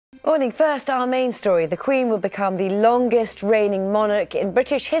Morning. First, our main story. The Queen will become the longest reigning monarch in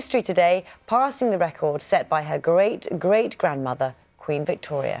British history today, passing the record set by her great-great-grandmother, Queen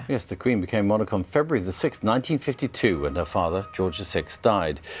Victoria. Yes, the Queen became monarch on February the 6th, 1952, when her father, George VI,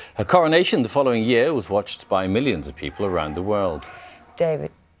 died. Her coronation the following year was watched by millions of people around the world.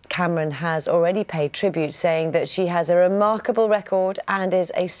 David Cameron has already paid tribute, saying that she has a remarkable record and is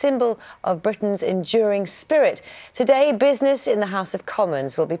a symbol of Britain's enduring spirit. Today, business in the House of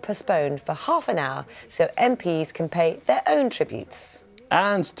Commons will be postponed for half an hour so MPs can pay their own tributes.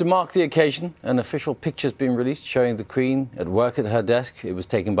 And to mark the occasion, an official picture has been released showing the Queen at work at her desk. It was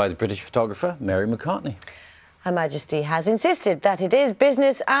taken by the British photographer, Mary McCartney. Her Majesty has insisted that it is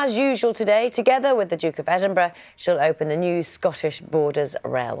business as usual today. Together with the Duke of Edinburgh, she'll open the new Scottish Borders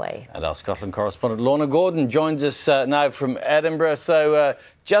Railway. And our Scotland correspondent Lorna Gordon joins us now from Edinburgh. So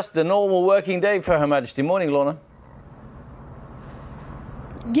just the normal working day for Her Majesty. Morning, Lorna.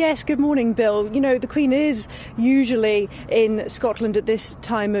 Yes, good morning, Bill. You know, the Queen is usually in Scotland at this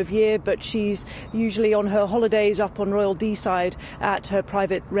time of year, but she's usually on her holidays up on Royal Deeside at her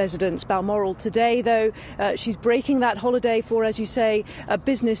private residence, Balmoral. Today, though, she's breaking that holiday for, as you say,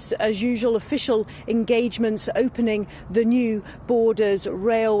 business as usual, official engagements, opening the new Borders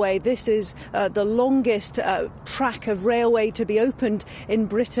Railway. This is the longest track of railway to be opened in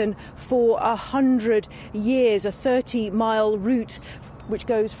Britain for 100 years, a 30-mile route which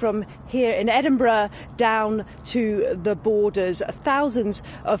goes from here in Edinburgh down to the borders. Thousands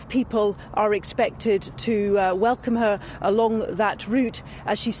of people are expected to welcome her along that route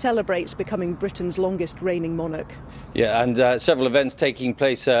as she celebrates becoming Britain's longest reigning monarch. Yeah, and several events taking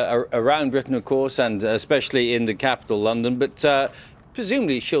place around Britain, of course, and especially in the capital, London. But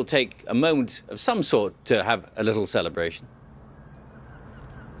presumably she'll take a moment of some sort to have a little celebration.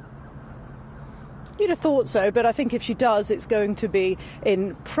 You'd have thought so, but I think if she does, it's going to be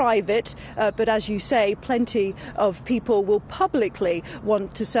in private. But as you say, plenty of people will publicly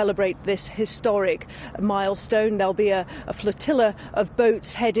want to celebrate this historic milestone. There'll be a flotilla of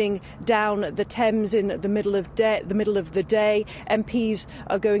boats heading down the Thames in the middle of the day. MPs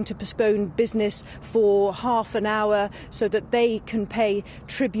are going to postpone business for half an hour so that they can pay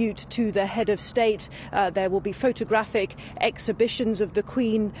tribute to the head of state. There will be photographic exhibitions of the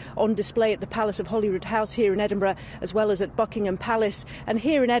Queen on display at the Palace of Holyrood House here in Edinburgh, as well as at Buckingham Palace. And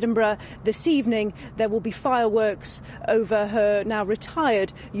here in Edinburgh this evening there will be fireworks over her now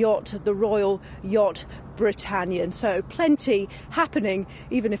retired yacht, the Royal Yacht Britannian. So plenty happening,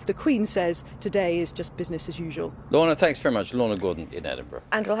 even if the Queen says today is just business as usual. Lorna, thanks very much. Lorna Gordon in Edinburgh.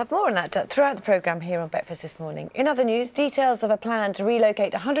 And we'll have more on that throughout the programme here on Breakfast This Morning. In other news, details of a plan to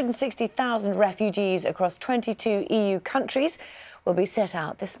relocate 160,000 refugees across 22 EU countries will be set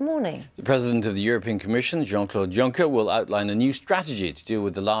out this morning. The President of the European Commission, Jean-Claude Juncker, will outline a new strategy to deal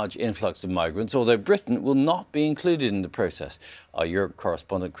with the large influx of migrants, although Britain will not be included in the process. Our Europe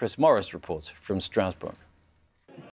correspondent Chris Morris reports from Strasbourg.